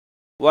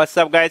What's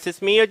up guys,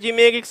 it's me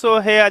Geek. So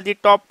here are the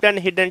top 10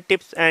 hidden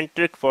tips and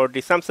tricks for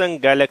the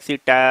Samsung Galaxy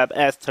Tab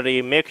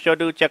S3. Make sure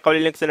to check out the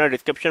links in the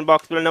description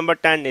box below. Number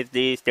 10 is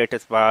the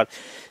status bar.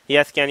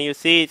 Yes, can you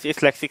see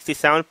it's like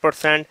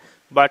 67%,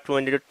 but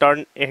we need to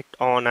turn it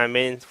on,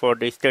 for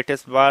the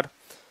status bar.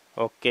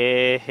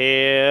 Okay,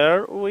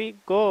 here we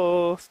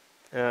go.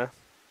 Uh,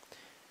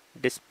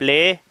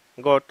 Display,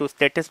 go to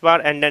status bar,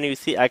 and then you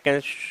see I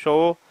can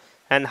show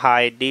and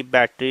hide the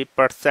battery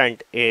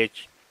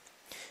percentage.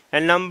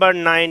 And number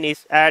 9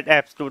 is add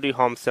apps to the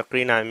home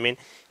screen. If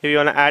you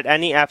want to add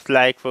any apps,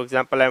 like for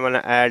example I want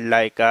to add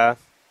like a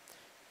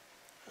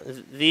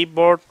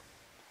Zboard.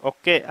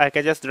 Okay, I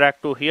can just drag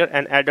to here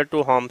and add it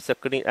to home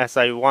screen as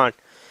I want.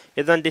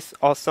 Isn't this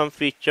awesome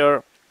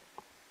feature?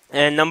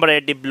 And number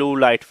 8, the blue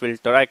light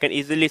filter. I can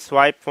easily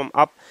swipe from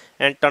up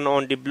and turn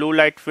on the blue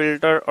light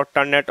filter or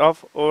turn it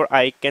off, or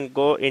I can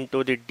go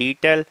into the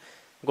detail,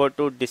 go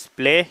to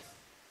display,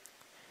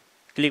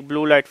 click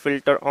blue light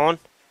filter on,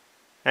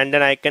 and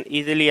then I can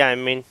easily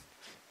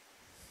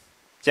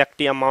check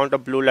the amount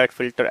of blue light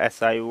filter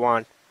as I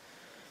want.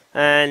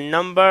 And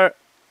number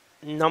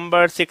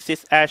 6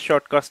 is add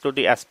shortcuts to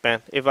the S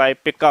Pen. If I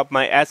pick up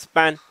my S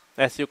Pen,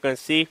 as you can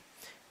see,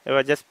 if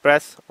I just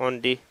press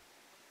the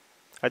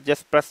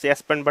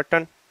S Pen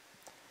button,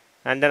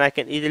 and then I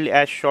can easily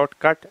add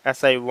shortcut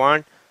as I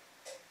want.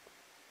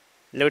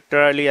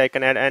 Literally I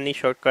can add any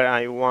shortcut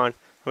I want.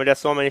 There's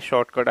so many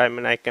shortcuts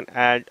I can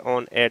add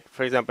on it.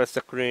 For example,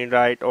 screen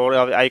right, or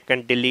I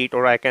can delete,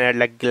 or I can add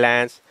like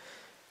glance.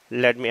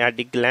 Let me add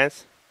the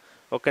glance.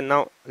 Okay,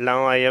 now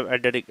I have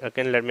added it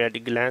again. Let me add the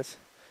glance.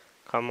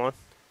 Come on.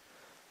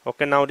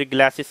 Okay, now the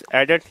glass is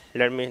added.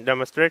 Let me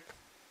demonstrate.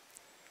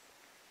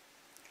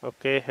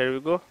 Okay, here we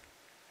go.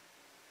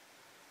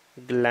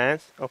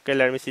 Glance. Okay,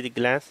 let me see the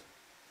glance.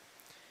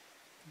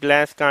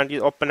 Glance can't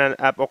use open an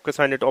app. Okay,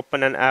 so I need to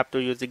open an app to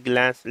use the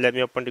glance. Let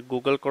me open the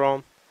Google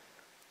Chrome.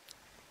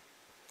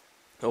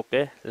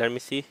 Okay, let me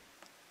see.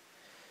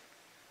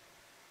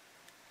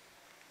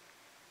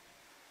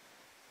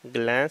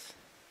 Glance.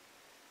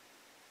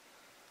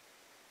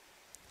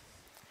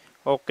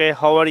 Okay,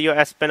 hover your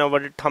S Pen over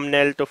the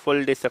thumbnail to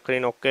full the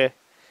screen. Okay.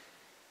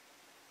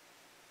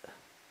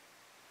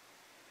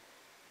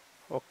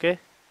 Okay.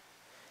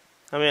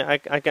 I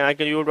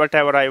can use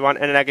whatever I want,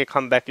 and then I can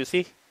come back. You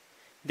see,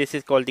 this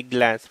is called the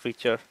glance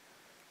feature.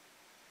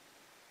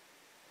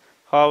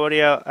 Hover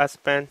your S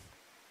Pen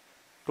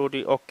to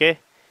the OK,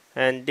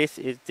 and this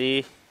is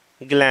the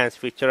glance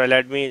feature.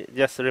 Let me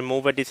just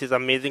remove it. This is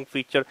amazing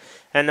feature.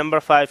 And number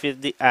 5 is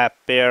the app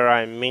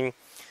pair. You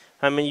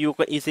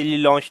can easily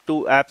launch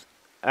 2 apps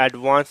at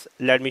once.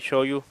 Let me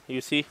show you. You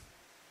see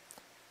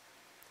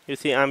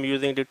I'm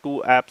using the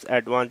 2 apps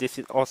at once. This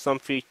is awesome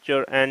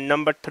feature. And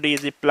number 3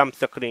 is the Plam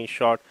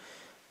screenshot.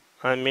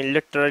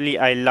 Literally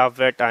I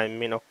love it.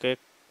 Okay,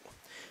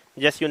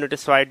 just you need to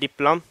swipe the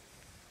Plam.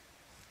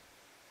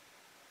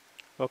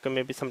 Okay,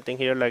 maybe something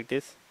here like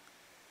this.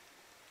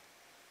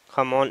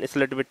 Come on, it's a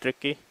little bit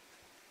tricky.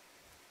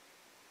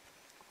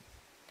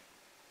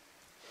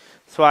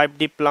 Swipe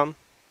the Plam.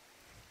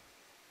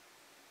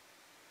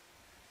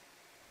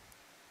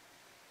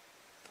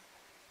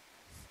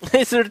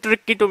 It's a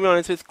tricky, to be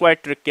honest. It's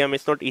quite tricky.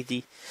 It's not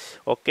easy.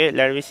 Okay,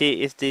 let me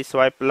see. Is the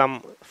swipe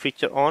Plam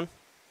feature on?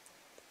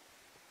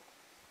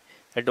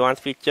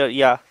 Advanced feature,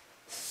 yeah.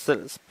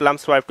 Plam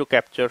swipe to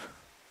capture.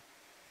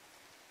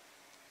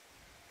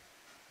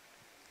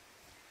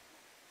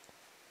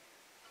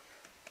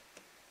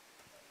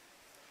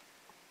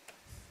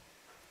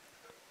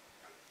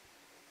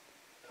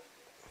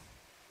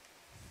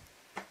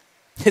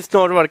 It's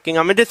not working.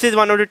 This is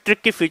one of the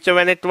tricky feature.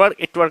 When it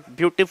worked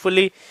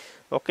beautifully.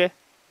 Okay.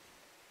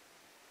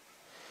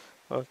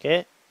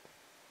 Okay.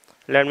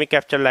 Let me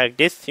capture like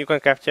this. You can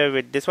capture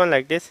with this one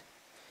like this.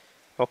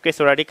 Okay,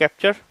 so already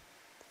capture.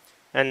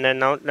 And then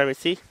now let me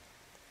see.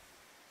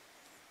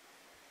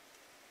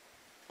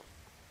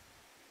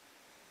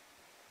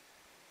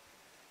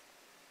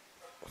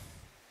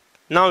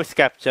 Now it's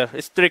capture.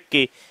 It's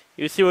tricky.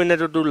 You see, we need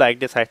to do like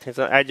this. I think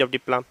so. Edge of the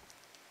Plam.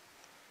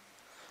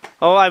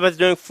 Oh, I was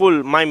doing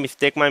full. My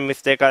mistake.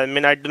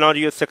 I do not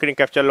use screen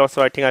capture loss,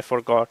 so I think I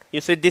forgot. You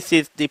see, this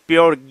is the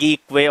pure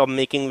geek way of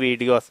making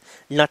videos.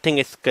 Nothing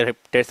is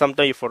scripted.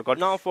 Sometimes you forgot.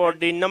 Now for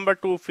the number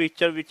 2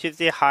 feature, which is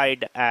the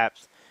hide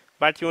apps.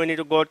 But you need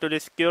to go to the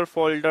secure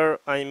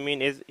folder.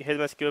 Here's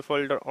my secure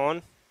folder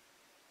on.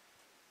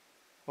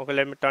 Okay,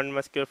 let me turn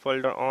my secure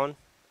folder on.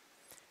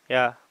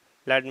 Yeah,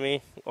 let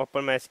me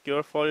open my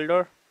secure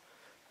folder.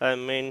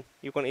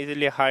 You can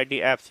easily hide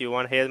the apps you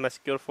want. Here's my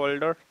secure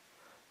folder.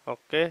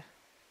 Okay,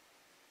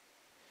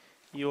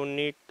 you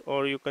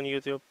can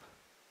use your.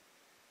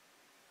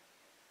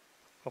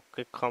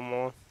 Okay, come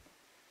on.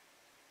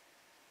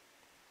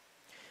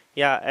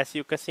 Yeah, as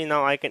you can see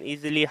now, I can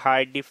easily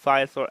hide the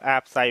files or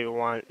apps I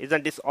want.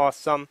 Isn't this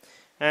awesome?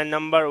 And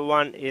number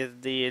 1 is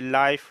the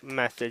live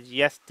message.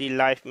 Yes, the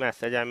live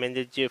message.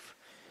 The GIF.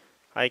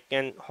 I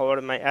can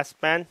hover my S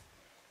Pen,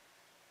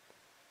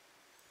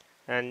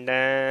 and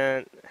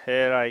then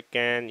here I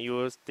can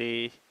use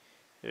the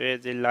Where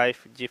is the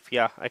live GIF?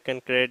 Yeah, I can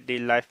create the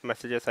live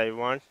messages I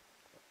want.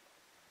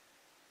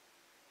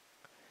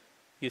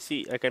 You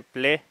see, I can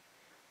play.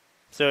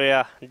 So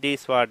yeah,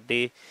 these were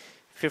the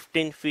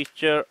 15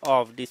 feature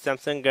of the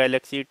Samsung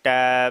Galaxy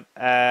Tab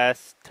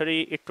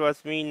S3. It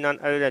was me, none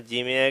other than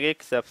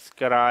Geek.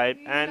 Subscribe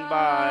and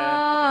bye.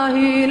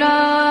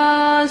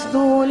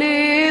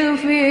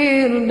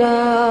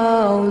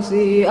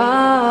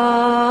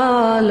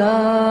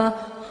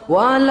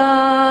 ولا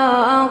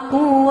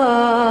أقوى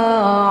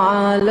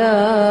على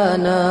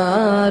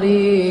نار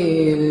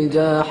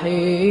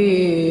الجحيم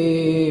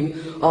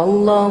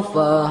الله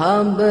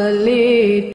فهب